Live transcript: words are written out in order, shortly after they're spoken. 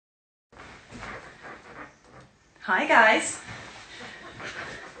Hi guys.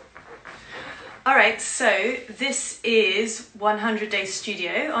 Alright, so this is 100 Days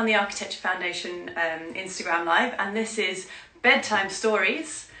Studio on the Architecture Foundation Instagram Live, and this is Bedtime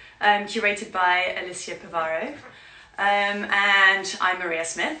Stories, curated by Alicia Pivaro. And I'm Maria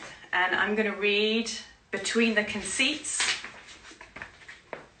Smith, and I'm going to read Between the Conceits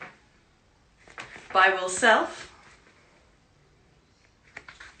by Will Self.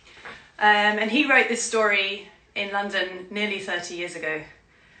 And he wrote this story in London nearly 30 years ago,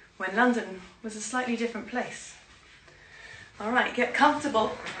 when London was a slightly different place. All right, get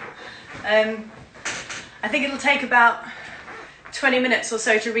comfortable. I think it'll take about 20 minutes or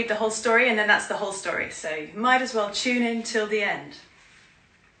so to read the whole story, and then that's the whole story. So you might as well tune in till the end.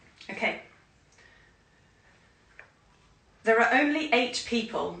 Okay. There are only 8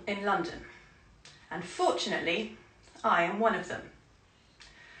 people in London, and fortunately, I am one of them.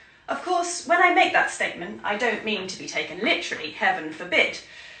 Of course, when I make that statement, I don't mean to be taken literally, heaven forbid.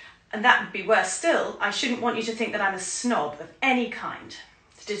 And that would be worse still. I shouldn't want you to think that I'm a snob of any kind.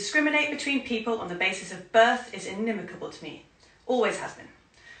 To discriminate between people on the basis of birth is inimical to me. Always has been.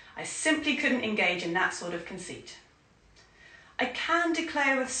 I simply couldn't engage in that sort of conceit. I can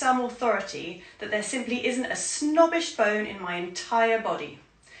declare with some authority that there simply isn't a snobbish bone in my entire body.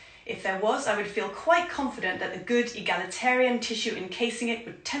 If there was, I would feel quite confident that the good egalitarian tissue encasing it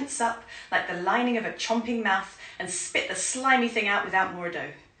would tense up like the lining of a chomping mouth and spit the slimy thing out without more ado.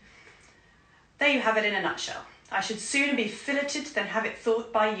 There you have it in a nutshell. I should sooner be filleted than have it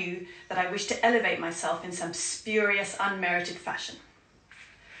thought by you that I wish to elevate myself in some spurious, unmerited fashion.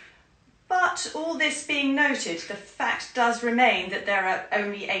 But all this being noted, the fact does remain that there are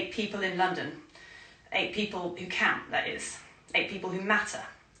only 8 people in London. 8 people who count, that is. 8 people who matter.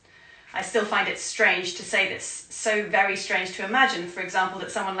 I still find it strange to say this, so very strange to imagine, for example, that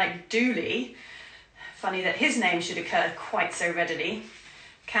someone like Dooley, funny that his name should occur quite so readily,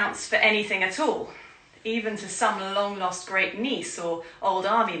 counts for anything at all, even to some long-lost great niece or old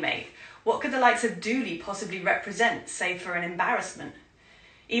army mate. What could the likes of Dooley possibly represent, save for an embarrassment?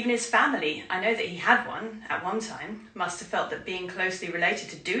 Even his family, I know that he had one at one time, must have felt that being closely related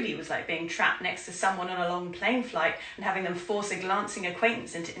to Dooley was like being trapped next to someone on a long plane flight and having them force a glancing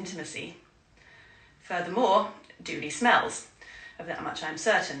acquaintance into intimacy. Furthermore, Dooley smells. Of that much I'm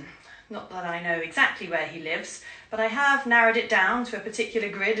certain. Not that I know exactly where he lives, but I have narrowed it down to a particular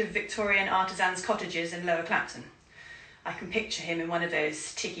grid of Victorian artisans' cottages in Lower Clapton. I can picture him in one of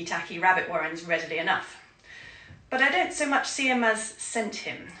those ticky-tacky rabbit warrens readily enough. But I don't so much see him as sent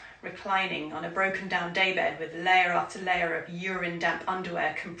him, reclining on a broken-down daybed with layer after layer of urine-damp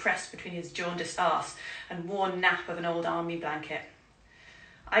underwear compressed between his jaundiced arse and worn nap of an old army blanket.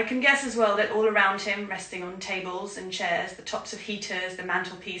 I can guess as well that all around him, resting on tables and chairs, the tops of heaters, the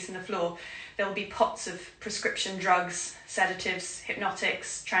mantelpiece and the floor, there will be pots of prescription drugs, sedatives,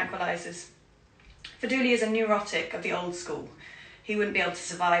 hypnotics, tranquilizers. For Dooley is a neurotic of the old school. He wouldn't be able to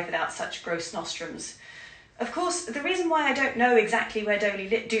survive without such gross nostrums. Of course, the reason why I don't know exactly where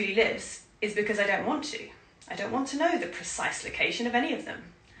Dooley lives is because I don't want to. I don't want to know the precise location of any of them.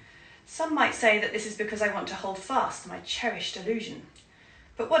 Some might say that this is because I want to hold fast to my cherished illusion.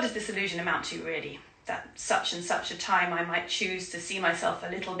 But what does this illusion amount to, really? That such and such a time I might choose to see myself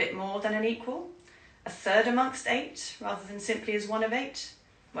a little bit more than an equal? A third amongst 8, rather than simply as one of 8?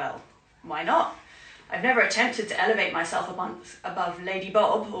 Well, why not? I've never attempted to elevate myself above Lady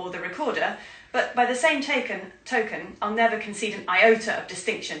Bob or the Recorder, but by the same token, I'll never concede an iota of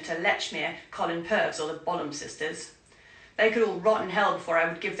distinction to Lechmere, Colin Purves, or the Bollum sisters. They could all rot in hell before I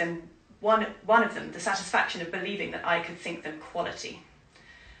would give them one of them the satisfaction of believing that I could think them quality.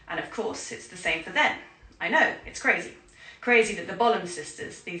 And of course, it's the same for them. I know, it's crazy. Crazy that the Bollum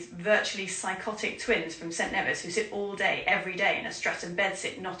sisters, these virtually psychotic twins from St Nevis who sit all day, every day in a Stratton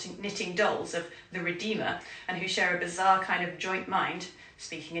bedsit knitting dolls of the Redeemer and who share a bizarre kind of joint mind,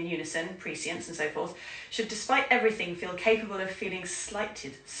 speaking in unison, prescience and so forth, should despite everything feel capable of feeling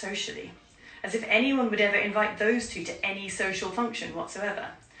slighted socially, as if anyone would ever invite those two to any social function whatsoever.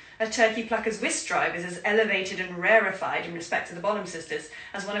 A turkey plucker's whist drive is as elevated and rarefied in respect to the Bollum sisters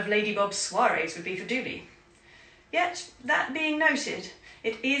as one of Lady Bob's soirees would be for Dooley. Yet, that being noted,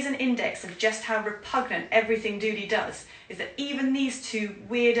 it is an index of just how repugnant everything Dooley does, is that even these 2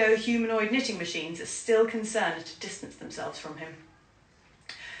 weirdo humanoid knitting machines are still concerned to distance themselves from him.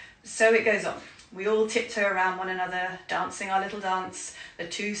 So it goes on. We all tiptoe around one another, dancing our little dance, the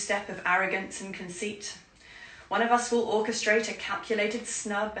 2-step of arrogance and conceit. One of us will orchestrate a calculated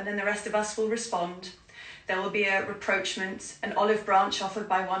snub, and then the rest of us will respond. There will be a rapprochement, an olive branch offered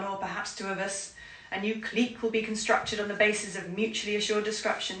by one or perhaps 2 of us. A new clique will be constructed on the basis of mutually assured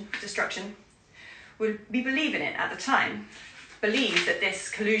destruction. we believe in it at the time, believe that this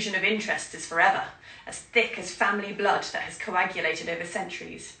collusion of interest is forever, as thick as family blood that has coagulated over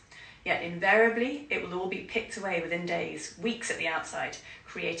centuries. Yet invariably, it will all be picked away within days, weeks at the outside,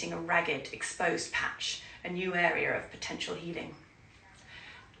 creating a ragged, exposed patch, a new area of potential healing.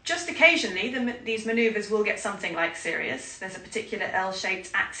 Just occasionally, these manoeuvres will get something like serious. There's a particular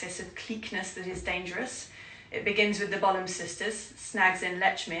L-shaped axis of cliqueness that is dangerous. It begins with the Bollum sisters, snags in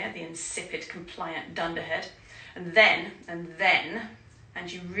Lechmere, the insipid, compliant dunderhead, and then,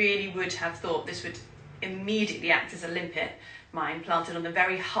 and you really would have thought this would immediately act as a limpet, mine planted on the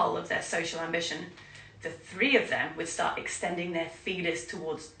very hull of their social ambition, the three of them would start extending their feelers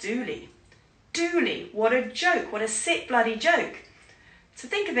towards Dooley. Dooley, what a joke, what a sick bloody joke. To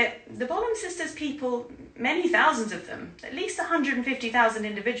think of it, the Bollum sisters people, many thousands of them, at least 150,000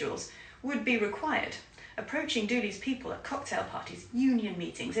 individuals, would be required, approaching Dooley's people at cocktail parties, union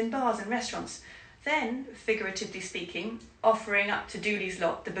meetings, in bars and restaurants, then, figuratively speaking, offering up to Dooley's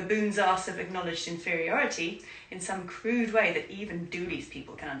lot the baboon's arse of acknowledged inferiority in some crude way that even Dooley's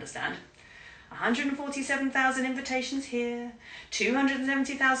people can understand. 147,000 invitations here,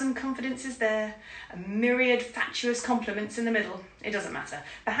 270,000 confidences there, a myriad fatuous compliments in the middle. It doesn't matter.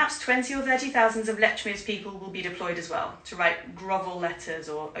 Perhaps 20 or 30,000 of Lechmere's people will be deployed as well, to write grovel letters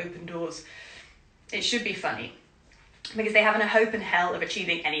or open doors. It should be funny, because they haven't a hope in hell of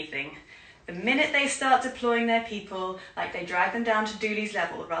achieving anything. The minute they start deploying their people, like they drag them down to Dooley's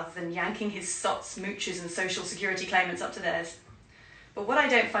level rather than yanking his sots, moochers and social security claimants up to theirs. But what I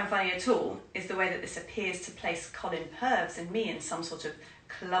don't find funny at all is the way that this appears to place Colin Purves and me in some sort of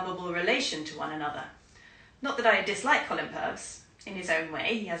clubbable relation to one another. Not that I dislike Colin Purves. In his own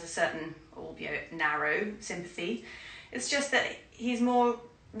way, he has a certain, albeit narrow, sympathy. It's just that he's more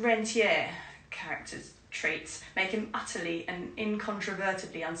rentier characters. Traits make him utterly and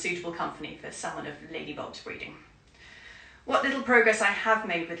incontrovertibly unsuitable company for someone of Lady Bob's breeding. What little progress I have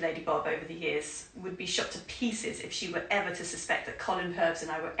made with Lady Bob over the years would be shot to pieces if she were ever to suspect that Colin Purves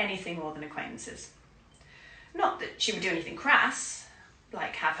and I were anything more than acquaintances. Not that she would do anything crass,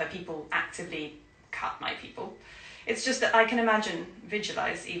 like have her people actively cut my people. It's just that I can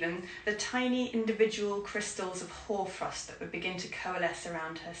visualise even, the tiny individual crystals of hoarfrost that would begin to coalesce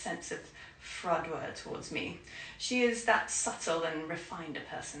around her sense of froideur towards me. She is that subtle and refined a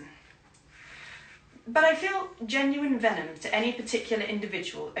person. But I feel genuine venom to any particular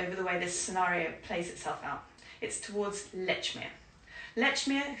individual over the way this scenario plays itself out. It's towards Lechmere.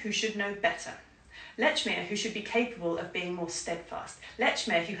 Lechmere, who should know better. Lechmere, who should be capable of being more steadfast.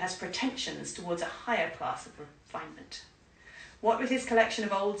 Lechmere, who has pretensions towards a higher class of refinement. What with his collection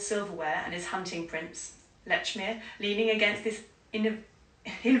of old silverware and his hunting prints, Lechmere, leaning against this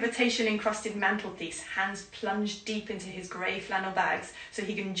invitation-encrusted mantelpiece, hands plunged deep into his grey flannel bags so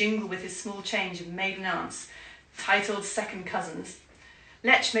he can jingle with his small change of maiden aunts, titled second cousins.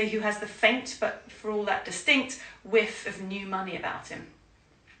 Lechmere, who has the faint, but for all that distinct, whiff of new money about him.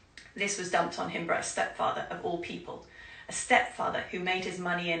 This was dumped on him by a stepfather of all people, a stepfather who made his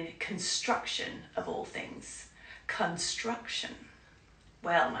money in construction of all things. Construction.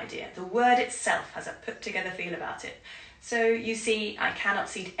 Well, my dear, the word itself has a put-together feel about it. So, you see, I cannot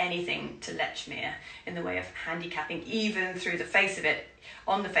cede anything to Lechmere in the way of handicapping even through the face of it.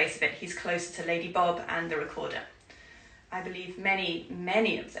 On the face of it, he's closer to Lady Bob and the recorder. I believe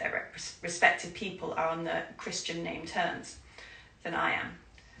many of their respective people are on the Christian name terms than I am.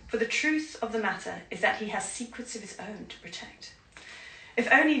 For the truth of the matter is that he has secrets of his own to protect. If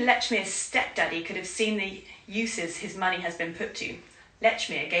only Lechmere's stepdaddy could have seen the uses his money has been put to.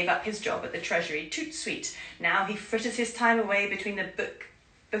 Lechmere gave up his job at the Treasury, toot sweet. Now he fritters his time away between the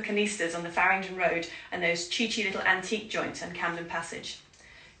bucanistas on the Farringdon Road and those cheechy little antique joints on Camden Passage.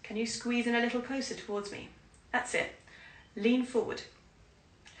 Can you squeeze in a little closer towards me? That's it. Lean forward.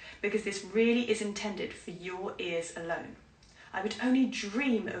 Because this really is intended for your ears alone. I would only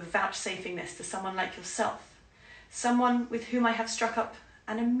dream of vouchsafing this to someone like yourself. Someone with whom I have struck up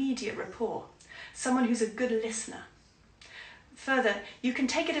an immediate rapport. Someone who's a good listener. Further, you can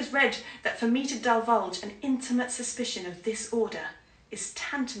take it as read that for me to divulge an intimate suspicion of this order is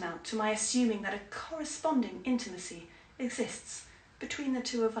tantamount to my assuming that a corresponding intimacy exists between the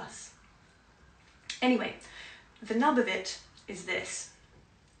two of us. Anyway, the nub of it is this.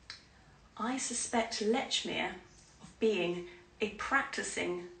 I suspect Lechmere of being a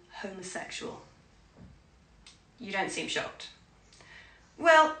practicing homosexual. You don't seem shocked.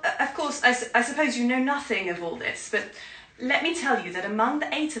 Well, of course, I suppose you know nothing of all this, but let me tell you that among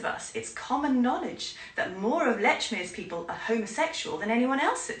the 8 of us, it's common knowledge that more of Lechmere's people are homosexual than anyone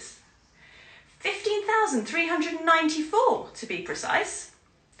else's. 15,394, to be precise.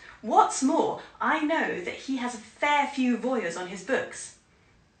 What's more, I know that he has a fair few voyeurs on his books.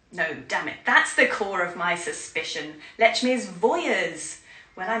 No, damn it, that's the core of my suspicion. Lechmere's voyeurs.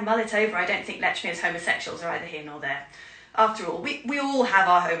 When I mull it over, I don't think Lechmere's homosexuals are either here nor there. After all, we all have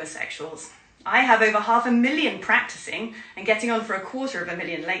our homosexuals. I have over 500,000 practising and getting on for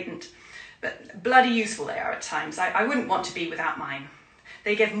 250,000 latent. But bloody useful they are at times. I wouldn't want to be without mine.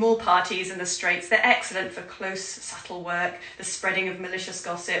 They give more parties in the Straits. They're excellent for close, subtle work, the spreading of malicious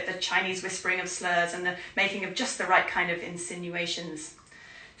gossip, the Chinese whispering of slurs, and the making of just the right kind of insinuations.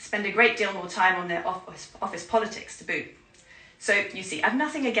 Spend a great deal more time on their office politics to boot. So, you see, I've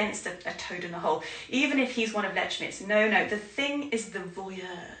nothing against a toad in the hole, even if he's one of Lechmere's. No, the thing is the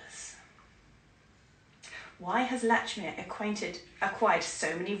voyeurs. Why has Lechmere acquired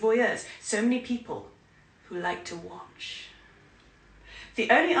so many voyeurs, so many people who like to watch?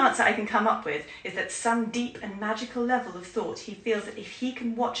 The only answer I can come up with is that some deep and magical level of thought he feels that if he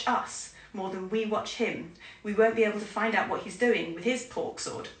can watch us more than we watch him, we won't be able to find out what he's doing with his pork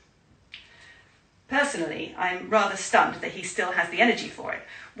sword. Personally, I'm rather stunned that he still has the energy for it.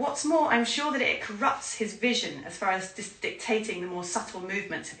 What's more, I'm sure that it corrupts his vision as far as dictating the more subtle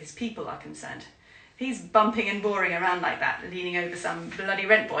movements of his people are concerned. If he's bumping and boring around like that, leaning over some bloody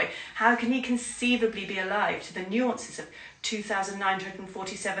rent boy, how can he conceivably be alive to the nuances of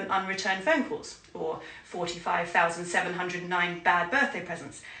 2,947 unreturned phone calls, or 45,709 bad birthday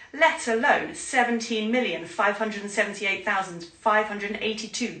presents, let alone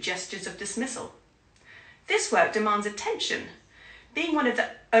 17,578,582 gestures of dismissal? This work demands attention. Being one of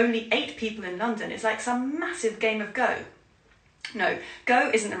the only 8 people in London is like some massive game of Go. No, Go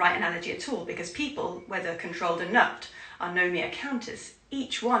isn't the right analogy at all, because people, whether controlled or not, are no mere counters.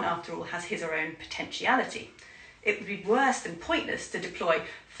 Each one, after all, has his or her own potentiality. It would be worse than pointless to deploy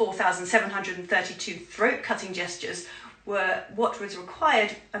 4,732 throat-cutting gestures were what was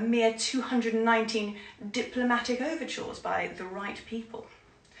required a mere 219 diplomatic overtures by the right people.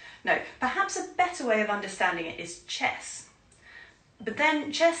 No, perhaps a better way of understanding it is chess. But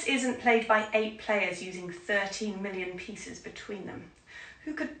then chess isn't played by 8 players using 13 million pieces between them.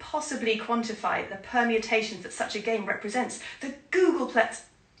 Who could possibly quantify the permutations that such a game represents? The Googleplex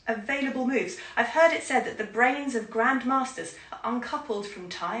available moves. I've heard it said that the brains of grandmasters are uncoupled from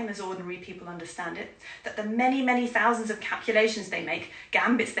time as ordinary people understand it, that the many, many thousands of calculations they make,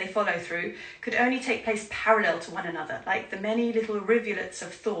 gambits they follow through, could only take place parallel to one another, like the many little rivulets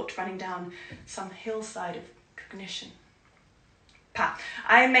of thought running down some hillside of cognition. Pah,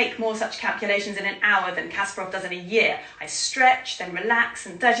 I make more such calculations in an hour than Kasparov does in a year. I stretch, then relax,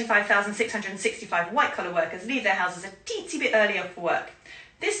 and 35,665 white-collar workers leave their houses a teensy bit earlier for work.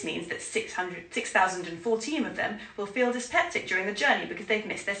 This means that 6,014 of them will feel dyspeptic during the journey because they've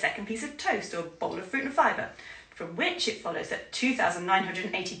missed their second piece of toast or bowl of fruit and fibre, from which it follows that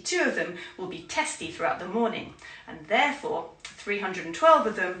 2,982 of them will be testy throughout the morning, and therefore 312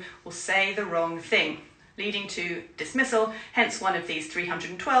 of them will say the wrong thing, leading to dismissal. Hence one of these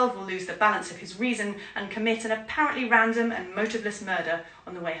 312 will lose the balance of his reason and commit an apparently random and motiveless murder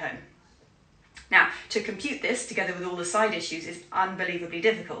on the way home. Now, to compute this, together with all the side issues, is unbelievably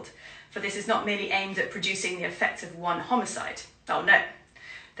difficult, for this is not merely aimed at producing the effect of one homicide. Oh no,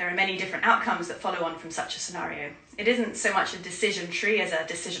 there are many different outcomes that follow on from such a scenario. It isn't so much a decision tree as a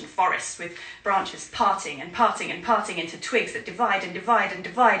decision forest, with branches parting and parting and parting into twigs that divide and divide and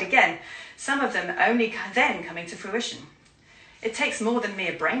divide again, some of them only then coming to fruition. It takes more than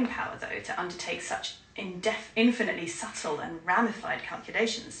mere brain power, though, to undertake such infinitely subtle and ramified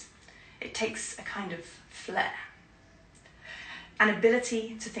calculations. It takes a kind of flair, an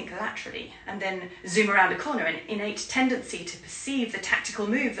ability to think laterally and then zoom around a corner, an innate tendency to perceive the tactical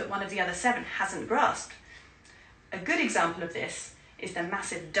move that one of the other 7 hasn't grasped. A good example of this is the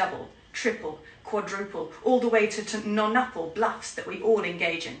massive double, triple, quadruple, all the way to nonuple bluffs that we all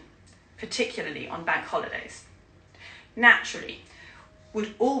engage in, particularly on bank holidays. Naturally,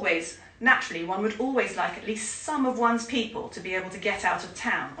 one would always like at least some of one's people to be able to get out of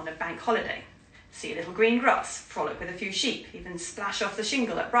town on a bank holiday, see a little green grass, frolic with a few sheep, even splash off the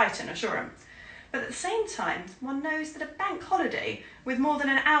shingle at Brighton or Shoreham. But at the same time, one knows that a bank holiday with more than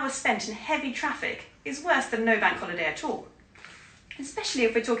an hour spent in heavy traffic is worse than no bank holiday at all, especially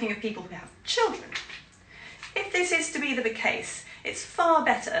if we're talking of people who have children. If this is to be the case, it's far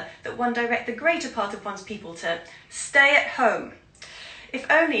better that one direct the greater part of one's people to stay at home, if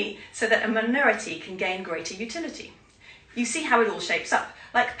only so that a minority can gain greater utility. You see how it all shapes up.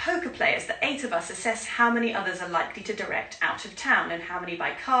 Like poker players, the 8 of us assess how many others are likely to direct out of town, and how many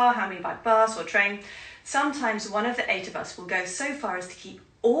by car, how many by bus or train. Sometimes one of the 8 of us will go so far as to keep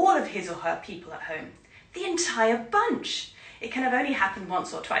all of his or her people at home. The entire bunch. It can have only happened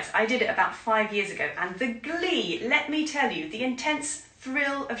once or twice. I did it about 5 years ago, and the glee, let me tell you, the intense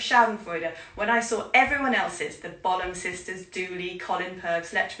thrill of Schadenfreude when I saw everyone else's, the Bollum sisters, Dooley, Colin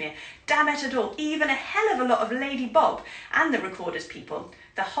Purves, Letchmere, damn it at all, even a hell of a lot of Lady Bob and the Recorder's people,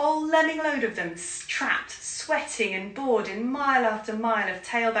 the whole lemming load of them trapped, sweating and bored in mile after mile of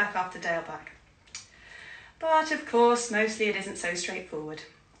tailback after tailback. But of course, mostly it isn't so straightforward.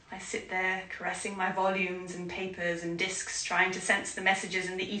 I sit there caressing my volumes and papers and discs, trying to sense the messages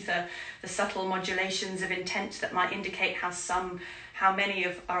in the ether, the subtle modulations of intent that might indicate how many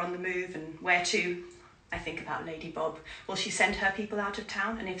are on the move and where to. I think about Lady Bob. Will she send her people out of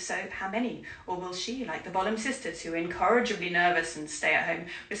town? And if so, how many? Or will she, like the Bollum sisters, who are incorrigibly nervous and stay at home,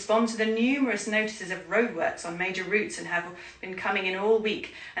 respond to the numerous notices of roadworks on major routes and have been coming in all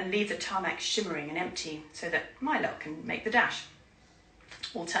week and leave the tarmac shimmering and empty so that my lot can make the dash?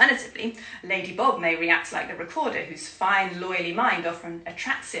 Alternatively, Lady Bob may react like the Recorder, whose fine, loyally mind often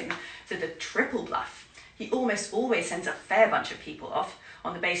attracts him to the triple bluff. He almost always sends a fair bunch of people off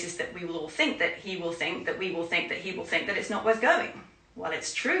on the basis that we will all think that he will think that we will think that he will think that it's not worth going. While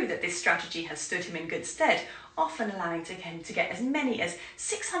it's true that this strategy has stood him in good stead, often allowing him to get as many as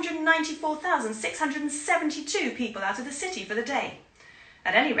 694,672 people out of the city for the day.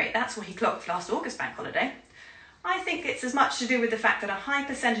 At any rate, that's what he clocked last August bank holiday. I think it's as much to do with the fact that a high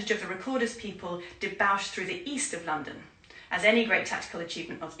percentage of the Recorder's people debouched through the east of London, as any great tactical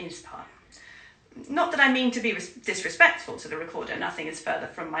achievement on his part. Not that I mean to be disrespectful to the Recorder, nothing is further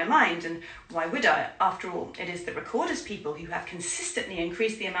from my mind, and why would I? After all, it is the Recorder's people who have consistently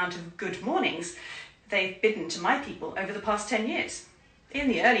increased the amount of good mornings they've bidden to my people over the past 10 years. In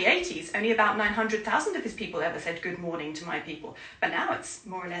the early 80s, only about 900,000 of his people ever said good morning to my people, but now it's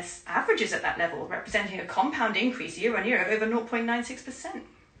more or less averages at that level, representing a compound increase year on year of over 0.96%.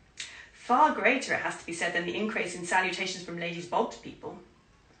 Far greater, it has to be said, than the increase in salutations from Lady Bob's people.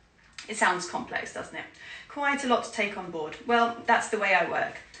 It sounds complex, doesn't it? Quite a lot to take on board. Well, that's the way I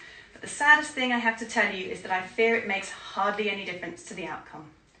work. But the saddest thing I have to tell you is that I fear it makes hardly any difference to the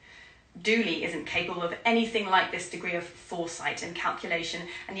outcome. Dooley isn't capable of anything like this degree of foresight and calculation,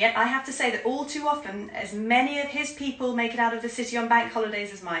 and yet I have to say that all too often, as many of his people make it out of the city on bank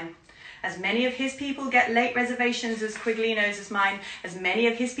holidays as mine, as many of his people get late reservations as Quiglinos as mine, as many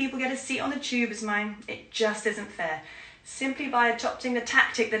of his people get a seat on the tube as mine, it just isn't fair. Simply by adopting the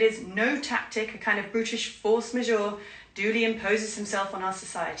tactic that is no tactic, a kind of brutish force majeure, Dooley imposes himself on our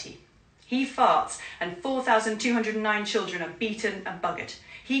society. He farts and 4,209 children are beaten and buggered.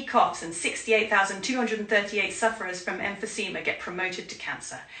 He coughs and 68,238 sufferers from emphysema get promoted to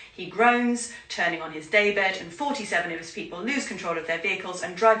cancer. He groans, turning on his daybed, and 47 of his people lose control of their vehicles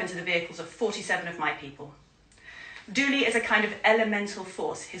and drive into the vehicles of 47 of my people. Dooley is a kind of elemental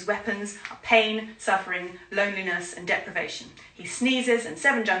force. His weapons are pain, suffering, loneliness, and deprivation. He sneezes and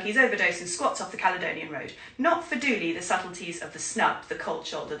 7 junkies overdose and squats off the Caledonian Road. Not for Dooley the subtleties of the snub, the cold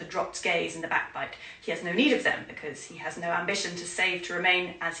shoulder, the dropped gaze, and the backbite. He has no need of them because he has no ambition to save to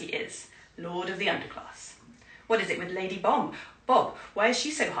remain as he is, Lord of the Underclass. What is it with Lady Bob? Why is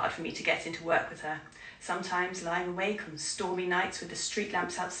she so hard for me to get into work with her? Sometimes lying awake on stormy nights with the street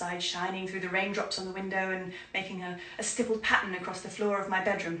lamps outside shining through the raindrops on the window and making a stippled pattern across the floor of my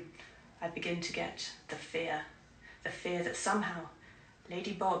bedroom, I begin to get the fear that somehow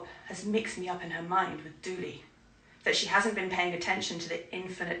Lady Bob has mixed me up in her mind with Dooley, that she hasn't been paying attention to the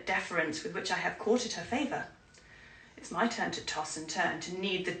infinite deference with which I have courted her favour. It's my turn to toss and turn, to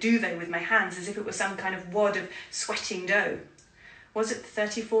knead the duvet with my hands as if it were some kind of wad of sweating dough. Was it the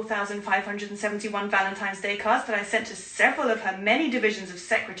 34,571 Valentine's Day cards that I sent to several of her many divisions of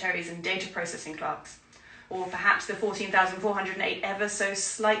secretaries and data processing clerks? Or perhaps the 14,408 ever so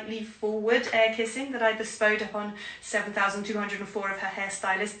slightly forward air kissing that I bestowed upon 7,204 of her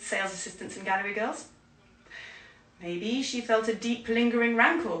hairstylists, sales assistants and gallery girls? Maybe she felt a deep lingering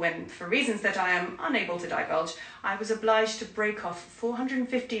rancour when, for reasons that I am unable to divulge, I was obliged to break off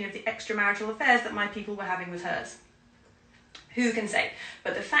 415 of the extramarital affairs that my people were having with hers. Who can say?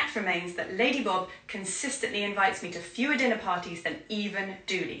 But the fact remains that Lady Bob consistently invites me to fewer dinner parties than even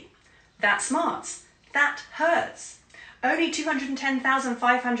Dooley. That smarts. That hurts. Only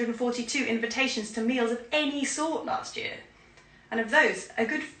 210,542 invitations to meals of any sort last year. And of those, a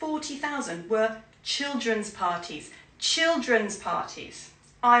good 40,000 were children's parties. Children's parties.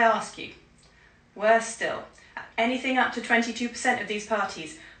 I ask you. Worse still, at anything up to 22% of these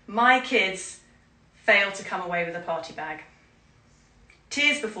parties, my kids failed to come away with a party bag.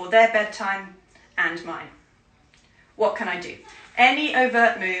 Tears before their bedtime and mine. What can I do? Any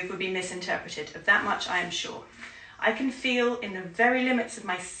overt move would be misinterpreted, of that much I am sure. I can feel, in the very limits of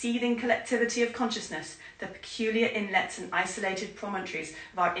my seething collectivity of consciousness, the peculiar inlets and isolated promontories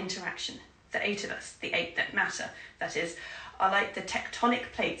of our interaction. The 8 of us, the 8 that matter, that is, are like the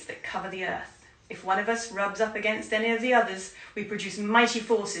tectonic plates that cover the earth. If one of us rubs up against any of the others, we produce mighty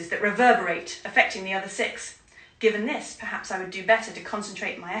forces that reverberate, affecting the other 6. Given this, perhaps I would do better to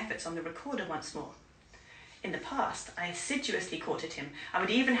concentrate my efforts on the recorder once more. In the past, I assiduously courted him. I would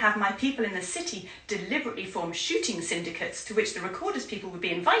even have my people in the city deliberately form shooting syndicates to which the recorder's people would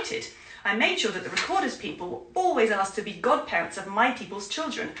be invited. I made sure that the recorder's people were always asked to be godparents of my people's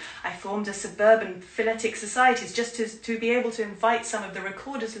children. I formed a suburban philetic societies just to be able to invite some of the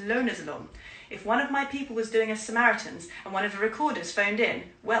recorder's loners along. If one of my people was doing a Samaritans and one of the recorders phoned in,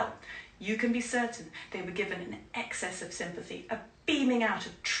 well, you can be certain they were given an excess of sympathy, a beaming out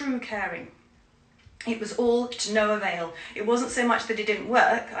of true caring. It was all to no avail. It wasn't so much that it didn't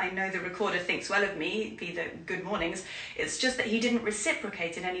work. I know the recorder thinks well of me, be the good mornings. It's just that he didn't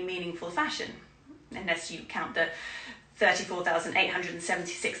reciprocate in any meaningful fashion, unless you count the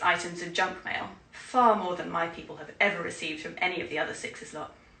 34,876 items of junk mail, far more than my people have ever received from any of the other 6's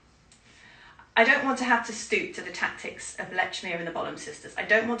lot. I don't want to have to stoop to the tactics of Lechmere and the Bollum sisters. I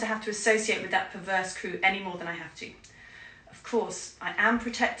don't want to have to associate with that perverse crew any more than I have to. Of course, I am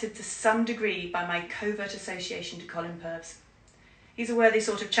protected to some degree by my covert association to Colin Purves. He's a worthy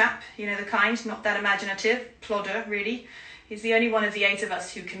sort of chap, you know the kind, not that imaginative, plodder, really. He's the only one of the 8 of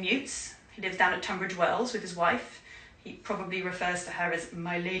us who commutes. He lives down at Tunbridge Wells with his wife. He probably refers to her as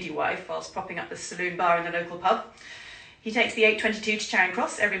my lady wife whilst propping up the saloon bar in the local pub. He takes the 8:22 to Charing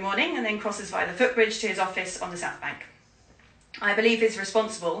Cross every morning and then crosses via the footbridge to his office on the South Bank. I believe he's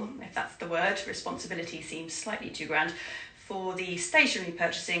responsible, if that's the word, responsibility seems slightly too grand, for the stationary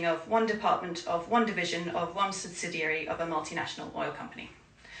purchasing of one department, of one division, of one subsidiary of a multinational oil company.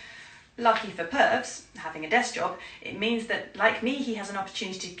 Lucky for Purves, having a desk job, it means that, like me, he has an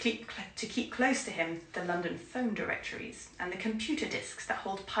opportunity to keep close to him the London phone directories and the computer disks that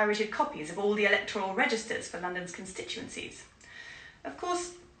hold pirated copies of all the electoral registers for London's constituencies. Of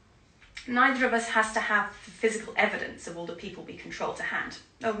course, neither of us has to have the physical evidence of all the people we control to hand.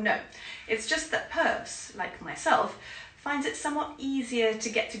 Oh no, it's just that Purves, like myself, finds it somewhat easier to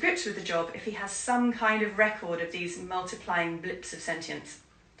get to grips with the job if he has some kind of record of these multiplying blips of sentience.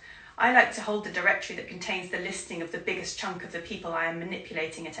 I like to hold the directory that contains the listing of the biggest chunk of the people I am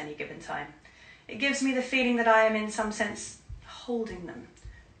manipulating at any given time. It gives me the feeling that I am in some sense holding them,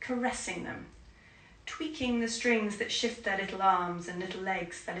 caressing them, tweaking the strings that shift their little arms and little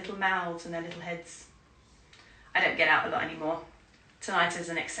legs, their little mouths and their little heads. I don't get out a lot anymore. Tonight is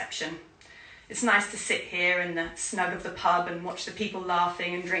an exception. It's nice to sit here in the snug of the pub and watch the people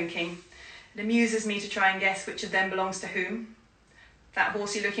laughing and drinking. It amuses me to try and guess which of them belongs to whom. That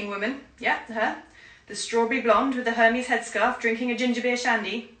horsey-looking woman, yeah, her. The strawberry blonde with the Hermes headscarf drinking a ginger beer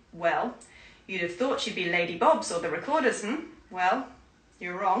shandy. Well, you'd have thought she'd be Lady Bob's or the Recorder's, Well,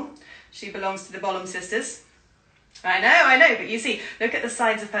 you're wrong. She belongs to the Bollum sisters. I know, but you see, look at the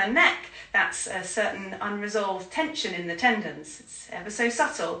sides of her neck. That's a certain unresolved tension in the tendons. It's ever so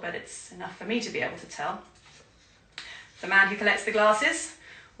subtle, but it's enough for me to be able to tell. The man who collects the glasses,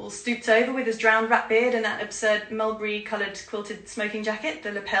 all stooped over with his drowned rat beard and that absurd mulberry-coloured quilted smoking jacket,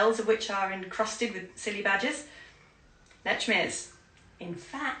 the lapels of which are encrusted with silly badges. Lechmere's. In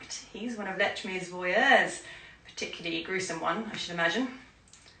fact, he's one of Lechmere's voyeurs, particularly gruesome one, I should imagine.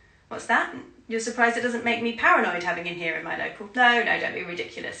 What's that? You're surprised it doesn't make me paranoid having him here in my local? No, don't be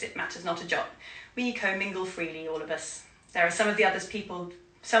ridiculous. It matters not a jot. We commingle freely, all of us. There are some of the others people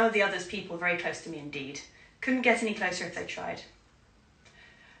very close to me indeed. Couldn't get any closer if they tried.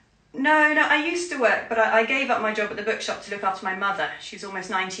 No, I used to work, but I gave up my job at the bookshop to look after my mother. She's almost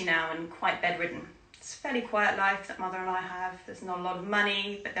 90 now and quite bedridden. It's a fairly quiet life that Mother and I have. There's not a lot of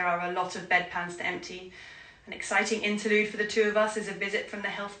money, but there are a lot of bedpans to empty. An exciting interlude for the 2 of us is a visit from the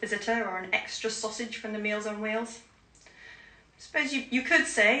health visitor or an extra sausage from the Meals on Wheels. I suppose you could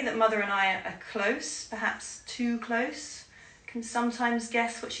say that Mother and I are close, perhaps too close. Can sometimes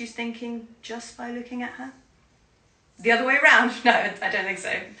guess what she's thinking just by looking at her. The other way around? No, I don't think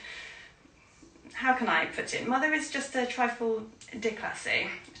so. How can I put it? Mother is just a trifle déclassée,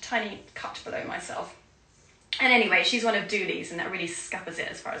 a tiny cut below myself. And anyway, she's one of Dooley's, and that really scuppers it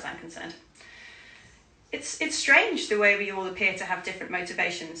as far as I'm concerned. It's strange the way we all appear to have different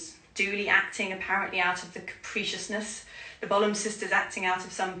motivations. Dooley acting apparently out of the capriciousness, the Bollum sisters acting out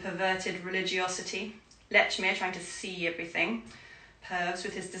of some perverted religiosity, Lechmere trying to see everything, Purves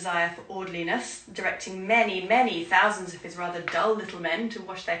with his desire for orderliness, directing many thousands of his rather dull little men to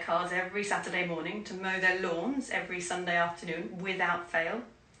wash their cars every Saturday morning, to mow their lawns every Sunday afternoon without fail.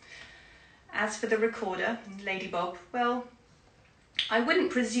 As for the recorder, Lady Bob, well, I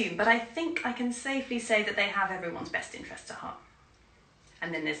wouldn't presume, but I think I can safely say that they have everyone's best interests at heart.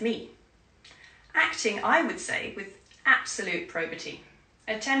 And then there's me, acting, I would say, with absolute probity,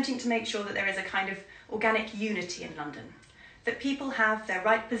 attempting to make sure that there is a kind of organic unity in London, that people have their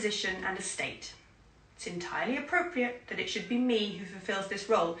right position and estate. It's entirely appropriate that it should be me who fulfills this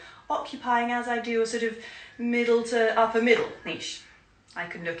role, occupying as I do a sort of middle to upper middle niche. I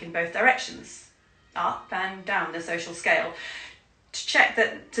can look in both directions, up and down the social scale, to check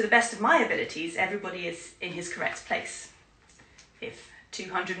that, to the best of my abilities, everybody is in his correct place. If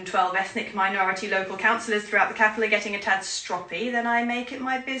 212 ethnic minority local councillors throughout the capital are getting a tad stroppy, then I make it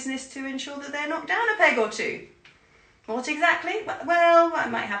my business to ensure that they're knocked down a peg or two. What exactly? Well, I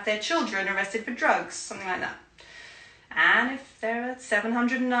might have their children arrested for drugs, something like that. And if there are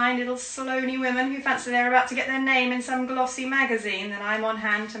 709 little Sloaney women who fancy they're about to get their name in some glossy magazine, then I'm on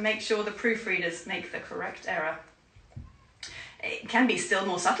hand to make sure the proofreaders make the correct error. It can be still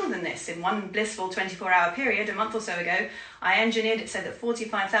more subtle than this. In one blissful 24-hour period, a month or so ago, I engineered it so that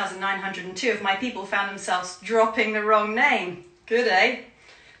 45,902 of my people found themselves dropping the wrong name. Good, eh?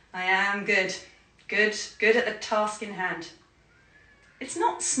 I am good. Good at the task in hand. It's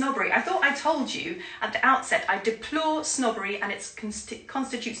not snobbery. I thought I told you at the outset I deplore snobbery and it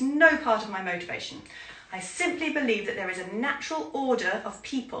constitutes no part of my motivation. I simply believe that there is a natural order of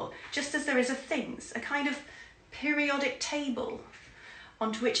people, just as there is of things, a kind of periodic table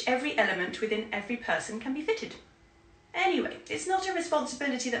onto which every element within every person can be fitted. Anyway, it's not a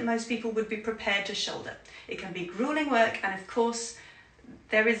responsibility that most people would be prepared to shoulder. It can be grueling work and, of course,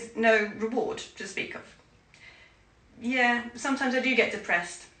 there is no reward to speak of. Yeah, sometimes I do get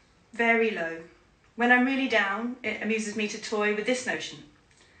depressed, very low. When I'm really down, it amuses me to toy with this notion,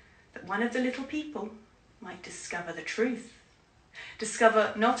 that one of the little people might discover the truth.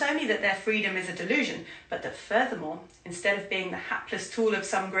 Discover not only that their freedom is a delusion, but that furthermore, instead of being the hapless tool of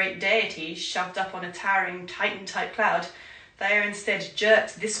some great deity shoved up on a towering Titan-type cloud, they are instead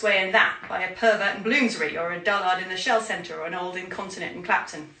jerked this way and that by a pervert in Bloomsbury or a dullard in the Shell Centre or an old incontinent in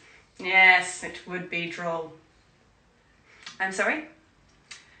Clapton. Yes, it would be droll. I'm sorry?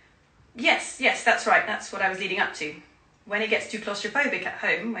 Yes, that's right, that's what I was leading up to. When it gets too claustrophobic at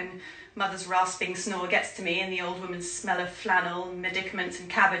home, when mother's rasping snore gets to me and the old woman's smell of flannel, medicaments and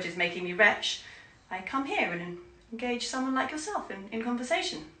cabbage is making me retch, I come here and engage someone like yourself in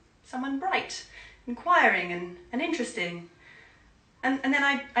conversation. Someone bright, inquiring and interesting. And then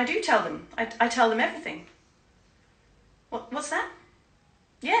I do tell them. I tell them everything. What's that?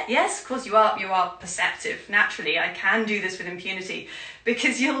 Yeah, yes, of course you are perceptive. Naturally, I can do this with impunity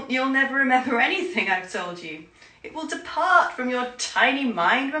because you'll never remember anything I've told you. It will depart from your tiny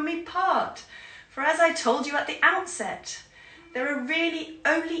mind when we part. For as I told you at the outset, there are really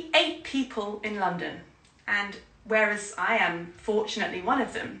only 8 people in London. And whereas I am fortunately one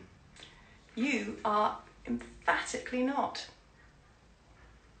of them, you are emphatically not.